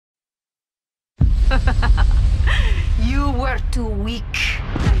You were too weak,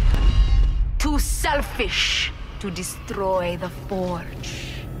 too selfish to destroy the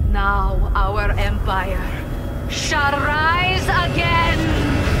Forge. Now our empire shall rise again.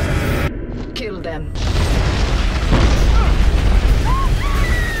 Kill them.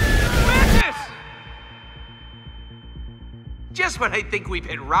 Madness! Just when I think we've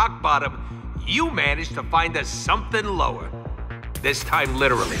hit rock bottom, you managed to find us something lower. This time,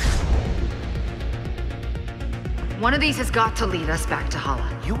 literally. One of these has got to lead us back to Hala.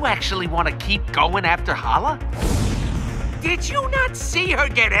 You actually want to keep going after Hala? Did you not see her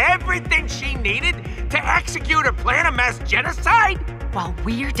get everything she needed to execute her plan of mass genocide? While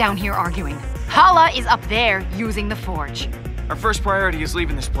we're down here arguing, Hala is up there using the Forge. Our first priority is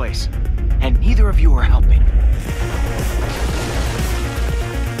leaving this place, and neither of you are helping.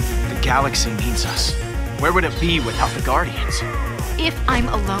 The galaxy needs us. Where would it be without the Guardians? If I'm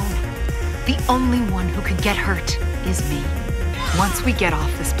alone, the only one who could get hurt is me. Once we get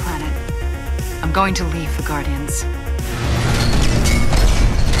off this planet, I'm going to leave the Guardians.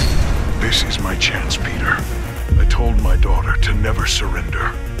 This is my chance, Peter. I told my daughter to never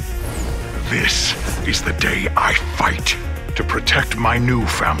surrender. This is the day I fight to protect my new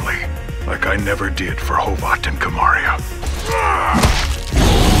family, like I never did for Hovat and Kamaria.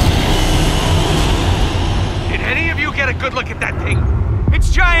 Did any of you get a good look at that thing? It's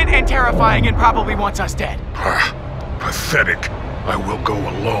giant and terrifying and probably wants us dead. Pathetic. I will go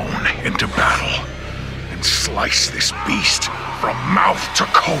alone into battle and slice this beast from mouth to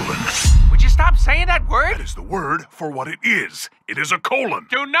colon. Would you stop saying that word? That is the word for what it is. It is a colon.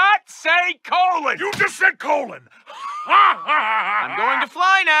 Do not say colon! You just said colon. I'm going to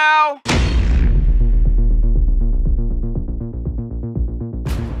fly now.